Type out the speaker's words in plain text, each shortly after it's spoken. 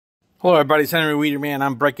Hello everybody, it's Henry Weeder, man.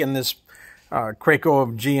 I'm breaking this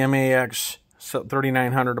Graco GMAX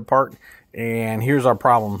 3900 apart, and here's our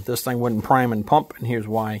problem. This thing wouldn't prime and pump, and here's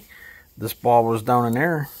why. This ball was down in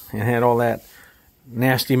there and had all that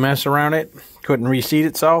nasty mess around it. Couldn't reseat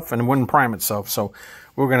itself, and it wouldn't prime itself. So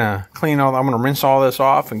we're gonna clean all. I'm gonna rinse all this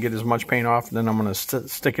off and get as much paint off. And then I'm gonna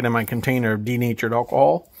stick it in my container of denatured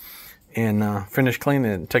alcohol and finish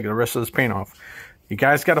cleaning it and take the rest of this paint off. You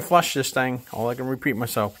guys got to flush this thing. All I can repeat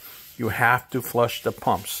myself. You have to flush the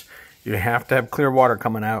pumps. You have to have clear water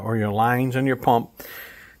coming out, or your lines in your pump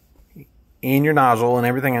and your nozzle and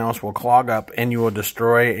everything else will clog up, and you will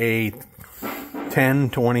destroy a $10,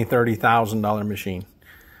 $20, $30,000 machine.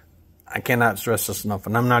 I cannot stress this enough,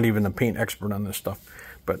 and I'm not even a paint expert on this stuff,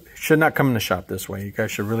 but it should not come in the shop this way. You guys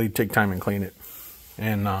should really take time and clean it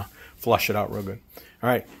and flush it out real good. All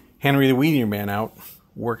right, Henry the Weeder Man out,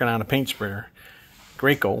 working on a paint sprayer.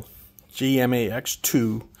 Graco GMAX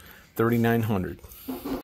II 3900.